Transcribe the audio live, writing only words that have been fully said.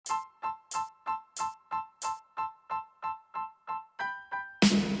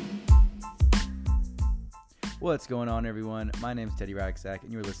What's going on, everyone? My name is Teddy Racksack,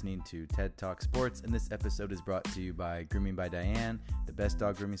 and you're listening to TED Talk Sports, and this episode is brought to you by Grooming by Diane, the best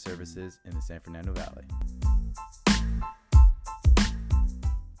dog grooming services in the San Fernando Valley.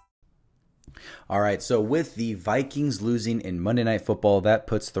 All right, so with the Vikings losing in Monday Night Football, that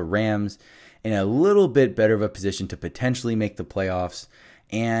puts the Rams in a little bit better of a position to potentially make the playoffs.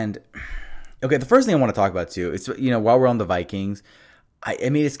 And, okay, the first thing I want to talk about, too, is, while we're on the Vikings,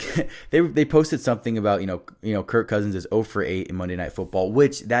 I mean, it's they posted something about, Kirk Cousins is 0 for 8 in Monday Night Football,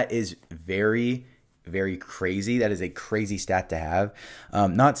 which that is very, very crazy. That is a crazy stat to have.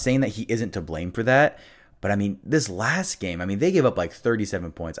 Not saying that he isn't to blame for that, but I mean, this last game, they gave up like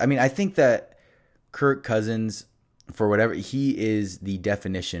 37 points. I think that Kirk Cousins, for whatever, he is the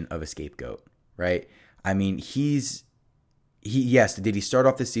definition of a scapegoat, right? Yes, did he start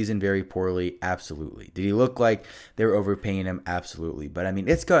off the season very poorly? Absolutely. Did he look like they were overpaying him? Absolutely. But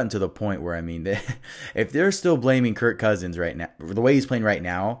it's gotten to the point where, if they're still blaming Kirk Cousins right now, the way he's playing right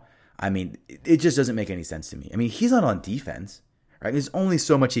now, it just doesn't make any sense to me. He's not on defense, right? There's only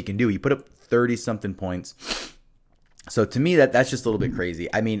so much he can do. He put up 30-something points. So to me, that's just a little bit crazy.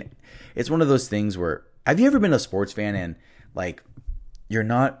 It's one of those things where, have you ever been a sports fan and, you're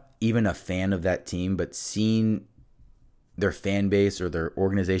not even a fan of that team, but seeing their fan base or their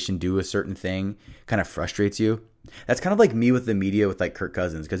organization do a certain thing kind of frustrates you? That's kind of like me with the media with Kirk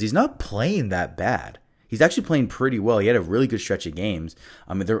Cousins, because he's not playing that bad. He's actually playing pretty well. He had a really good stretch of games.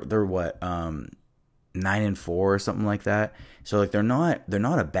 They're what, 9-4 or something like that. So they're not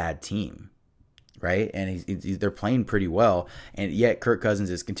a bad team, right? And they're playing pretty well. And yet Kirk Cousins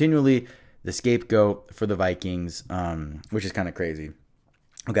is continually the scapegoat for the Vikings, which is kind of crazy.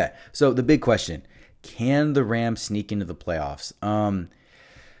 Okay, so the big question: can the Rams sneak into the playoffs?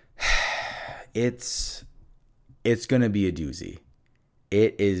 It's going to be a doozy.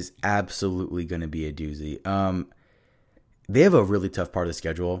 It is absolutely going to be a doozy. They have a really tough part of the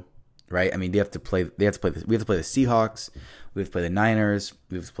schedule, right? We have to play the Seahawks, we have to play the Niners,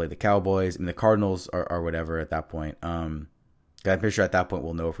 we have to play the Cowboys, the Cardinals are whatever at that point. I'm pretty sure at that point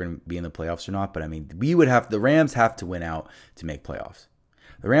we'll know if we're going to be in the playoffs or not. But the Rams have to win out to make playoffs.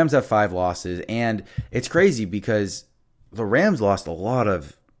 The Rams have 5 losses, and it's crazy because the Rams lost a lot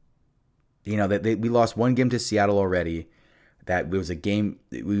of, we lost one game to Seattle already. That was a game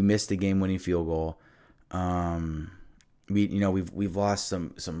we missed the game-winning field goal. We've lost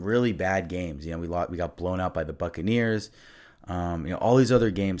some really bad games. We got blown out by the Buccaneers. All these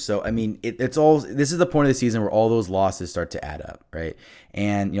other games. So it's all. This is the point of the season where all those losses start to add up, right?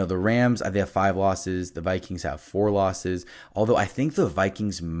 And the Rams, they have 5 losses. The Vikings have 4 losses. Although I think the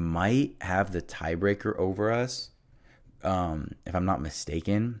Vikings might have the tiebreaker over us, if I'm not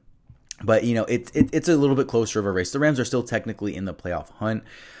mistaken. But it's a little bit closer of a race. The Rams are still technically in the playoff hunt.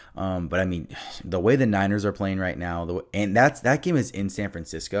 But the way the Niners are playing right now, and that game is in San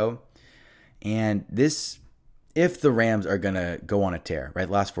Francisco, and this. If the Rams are going to go on a tear, right,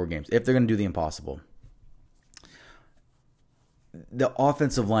 last 4 games, if they're going to do the impossible, the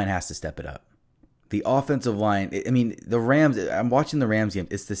offensive line has to step it up. The offensive line, the Rams, I'm watching the Rams game,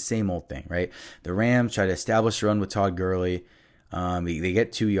 it's the same old thing, right? The Rams try to establish a run with Todd Gurley. They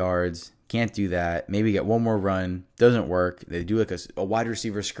get 2 yards, can't do that. Maybe get one more run, doesn't work. They do a wide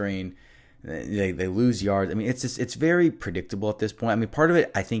receiver screen. They lose yards. It's very predictable at this point. Part of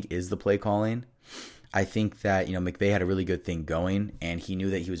it, I think, is the play calling. I think that, McVay had a really good thing going, and he knew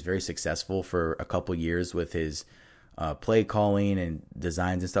that he was very successful for a couple years with his play calling and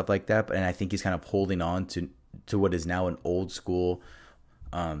designs and stuff like that. And I think he's kind of holding on to what is now an old school,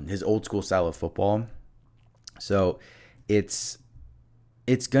 his old school style of football. So it's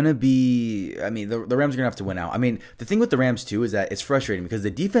going to be, the Rams are going to have to win out. The thing with the Rams, too, is that it's frustrating because the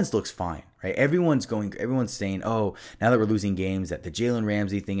defense looks fine, right? Everyone's saying, oh, now that we're losing games, that the Jalen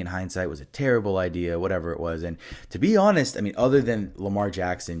Ramsey thing in hindsight was a terrible idea, whatever it was. And to be honest, other than Lamar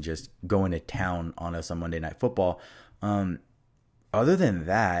Jackson just going to town on us on Monday Night Football, other than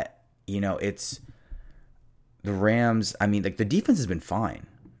that, it's the Rams. The defense has been fine.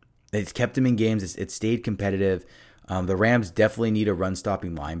 It's kept them in games. It's stayed competitive. The Rams definitely need a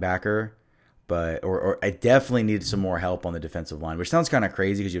run-stopping linebacker, or I definitely need some more help on the defensive line, which sounds kind of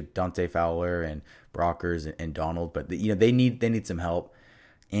crazy because you have Dante Fowler and Brockers and Donald, but they need some help.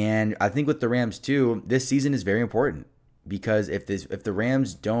 And I think with the Rams too, this season is very important because if the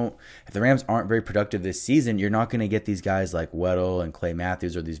Rams aren't very productive this season, you're not going to get these guys like Weddle and Clay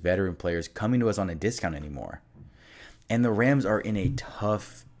Matthews or these veteran players coming to us on a discount anymore. And the Rams are in a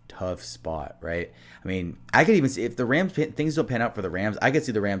tough spot, right? I could even see if the Rams things don't pan out for the Rams, I could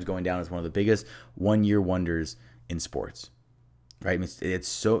see the Rams going down as one of the biggest one-year wonders in sports, right?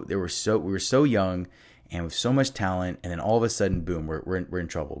 We were so young, and with so much talent, and then all of a sudden, boom, we're in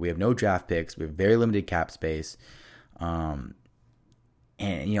trouble. We have no draft picks. We have very limited cap space. And,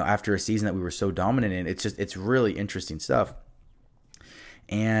 you know, after a season that we were so dominant in, it's really interesting stuff.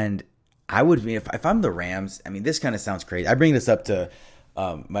 And I would be, if I'm the Rams, I mean, this kind of sounds crazy. I bring this up to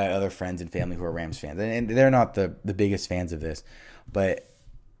my other friends and family who are Rams fans, and they're not the biggest fans of this. But,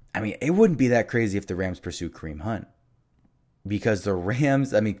 I mean, it wouldn't be that crazy if the Rams pursue Kareem Hunt. Because the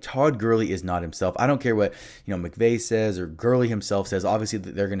Rams, I mean, Todd Gurley is not himself. I don't care what, you know, McVay says or Gurley himself says. Obviously,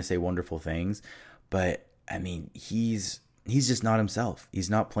 they're going to say wonderful things. But, I mean, he's just not himself.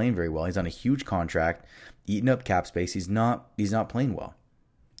 He's not playing very well. He's on a huge contract, eating up cap space. He's not playing well.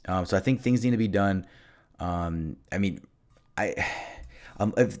 So I think things need to be done. I mean, if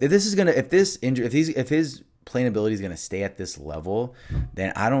his playing ability is going to stay at this level,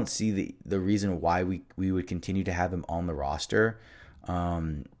 then I don't see the reason why we would continue to have him on the roster.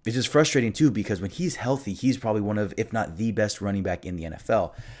 It's just frustrating too, because when he's healthy, he's probably one of, if not the best running back in the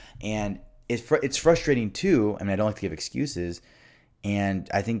NFL. And it's frustrating too. I mean, I don't like to give excuses. And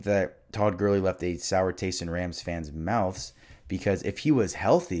I think that Todd Gurley left a sour taste in Rams fans' mouths, because if he was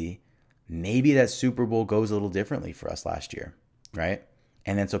healthy, maybe that Super Bowl goes a little differently for us last year, right?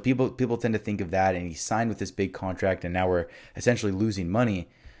 And then so people tend to think of that, and he signed with this big contract, and now we're essentially losing money.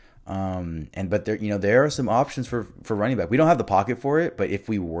 But there are some options for running back. We don't have the pocket for it, but if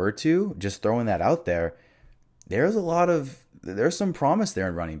we were to, just throwing that out there, there's some promise there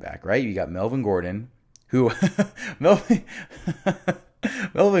in running back, right? You got Melvin Gordon, who Melvin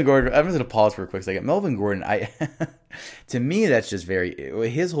Gordon. I'm just gonna pause for a quick second. Melvin Gordon, to me, that's just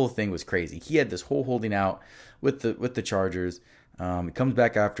his whole thing was crazy. He had this whole holding out with the Chargers. It comes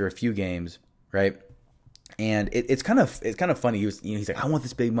back after a few games, right? And it's kind of funny. He's like, I want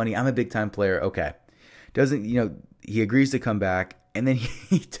this big money. I'm a big time player. Okay, he agrees to come back, and then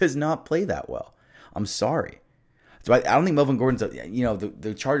he does not play that well. I'm sorry. So I don't think Melvin Gordon's,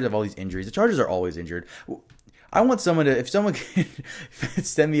 the Chargers have all these injuries. The Chargers are always injured. I want if someone can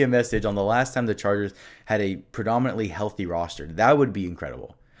send me a message on the last time the Chargers had a predominantly healthy roster, that would be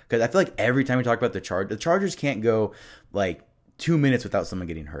incredible. Because I feel like every time we talk about the Chargers can't go like 2 minutes without someone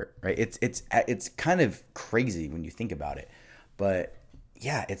getting hurt, right? It's kind of crazy when you think about it, but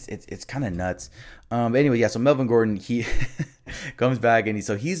yeah, it's kind of nuts. But anyway, yeah. So Melvin Gordon, he comes back, and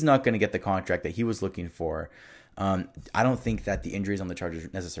he's not going to get the contract that he was looking for. I don't think that the injuries on the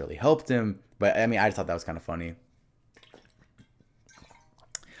Chargers necessarily helped him, but I mean, I just thought that was kind of funny.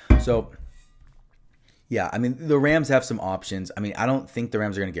 So, yeah, I mean, the Rams have some options. I mean, I don't think the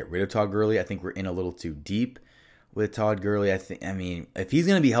Rams are going to get rid of Todd Gurley. I think we're in a little too deep with Todd Gurley. I mean, if he's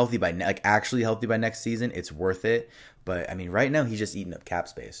going to be healthy actually healthy by next season, it's worth it. But I mean, right now he's just eating up cap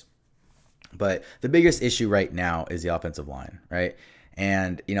space. But the biggest issue right now is the offensive line, right?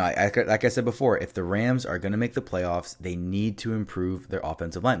 And, like I said before, if the Rams are going to make the playoffs, they need to improve their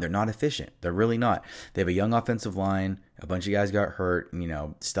offensive line. They're not efficient. They're really not. They have a young offensive line. A bunch of guys got hurt.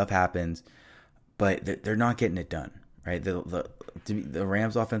 Stuff happens. But they're not getting it done, right? The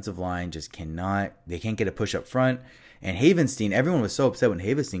Rams offensive line just can't get a push up front. And Havenstein, everyone was so upset when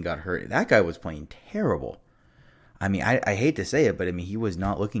Havenstein got hurt. That guy was playing terrible. I mean, I hate to say it, but I mean, he was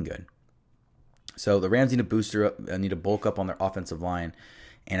not looking good. So the Rams need to bulk up on their offensive line.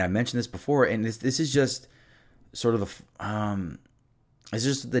 And I mentioned this before, and this is just sort of it's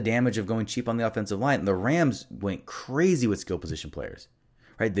just the damage of going cheap on the offensive line. The Rams went crazy with skill position players,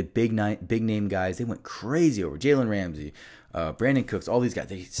 right? The big name guys, they went crazy over Jalen Ramsey, Brandon Cooks, all these guys.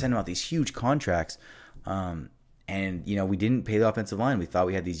 They sent them out these huge contracts, and we didn't pay the offensive line. We thought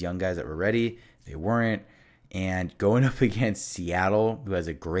we had these young guys that were ready. They weren't. And going up against Seattle, who has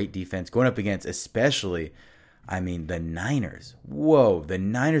a great defense, going up against especially, the Niners. Whoa, the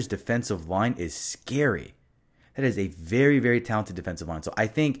Niners defensive line is scary. That is a very, very talented defensive line. So I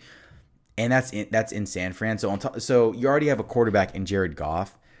think, and that's in San Fran. So you already have a quarterback in Jared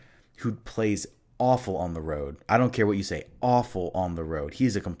Goff who plays awful on the road. I don't care what you say, awful on the road.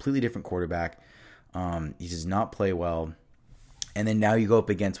 He's a completely different quarterback. He does not play well. And then now you go up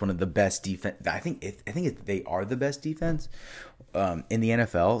against one of the best defense. I think they are the best defense in the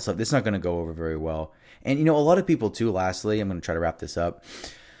NFL. So this is not going to go over very well. And a lot of people too. Lastly, I'm going to try to wrap this up.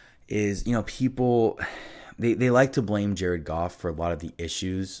 Is people they like to blame Jared Goff for a lot of the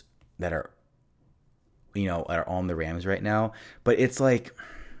issues that are on the Rams right now. But it's like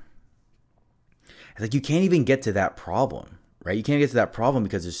you can't even get to that problem, right? You can't get to that problem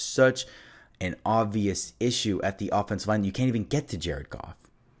because there's such an obvious issue at the offensive line. You can't even get to Jared Goff,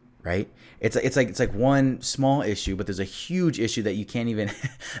 right? It's like one small issue, but there's a huge issue that you can't even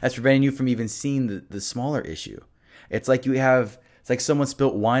that's preventing you from even seeing the smaller issue. It's like you have It's like someone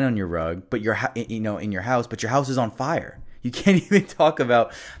spilt wine on your rug, but in your house, but your house is on fire. You can't even talk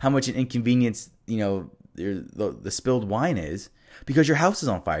about how much an inconvenience, the spilled wine is, because your house is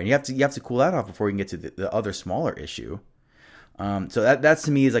on fire. You have to cool that off before you can get to the other smaller issue. So that's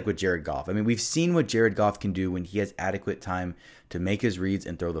to me is like with Jared Goff. I mean, we've seen what Jared Goff can do when he has adequate time to make his reads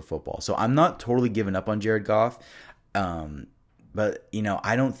and throw the football. So I'm not totally giving up on Jared Goff. But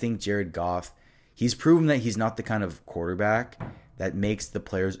I don't think Jared Goff, he's proven that he's not the kind of quarterback that makes the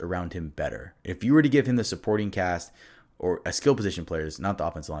players around him better. If you were to give him the supporting cast or a skill position players, not the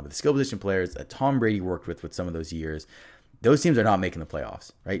offensive line, but the skill position players that Tom Brady worked with some of those years, those teams are not making the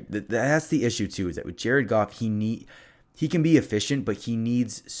playoffs, right? That's the issue too, is that with Jared Goff, he can be efficient, but he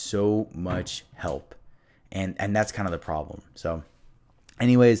needs so much help. And that's kind of the problem. So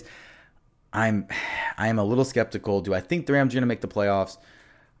anyways, I am a little skeptical. Do I think the Rams are going to make the playoffs?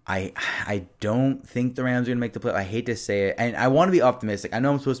 I don't think the Rams are going to make the playoffs. I hate to say it. And I want to be optimistic. I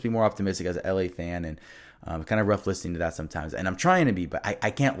know I'm supposed to be more optimistic as an LA fan, and kind of rough listening to that sometimes. And I'm trying to be, but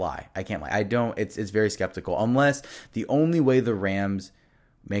I can't lie. I don't. It's very skeptical. Unless the only way the Rams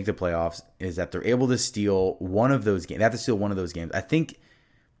make the playoffs is that they're able to steal one of those games. They have to steal one of those games. I think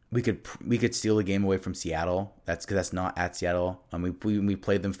we could steal a game away from Seattle. That's because that's not at Seattle. We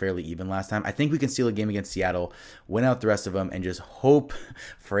played them fairly even last time. I think we can steal a game against Seattle, win out the rest of them, and just hope,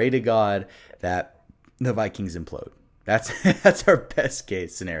 pray to God, that the Vikings implode. That's our best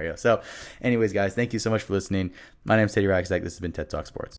case scenario. So anyways, guys, thank you so much for listening. My name is Teddy Ragsdale. This has been TED Talk Sports.